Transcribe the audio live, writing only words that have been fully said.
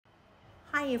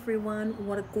Hi everyone,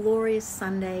 what a glorious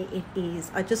Sunday it is.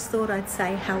 I just thought I'd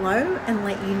say hello and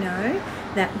let you know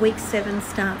that week 7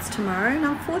 starts tomorrow, and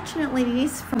unfortunately it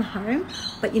is from home,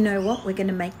 but you know what, we're going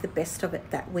to make the best of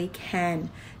it that we can.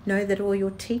 Know that all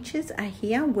your teachers are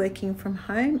here working from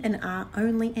home and are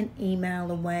only an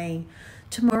email away.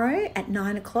 Tomorrow at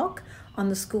 9 o'clock on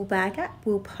the School Bag app,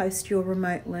 we'll post your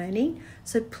remote learning.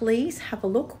 So please have a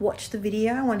look, watch the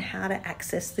video on how to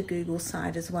access the Google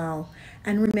site as well.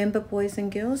 And remember, boys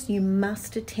and girls, you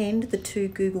must attend the 2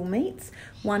 Google Meets,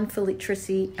 one for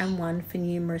literacy and one for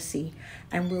numeracy.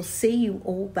 And we'll see you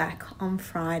all back on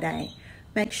Friday.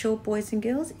 Make sure, boys and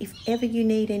girls, if ever you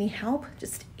need any help,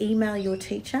 just email your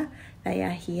teacher. They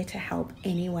are here to help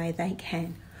any way they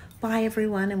can. Bye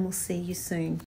everyone, and we'll see you soon.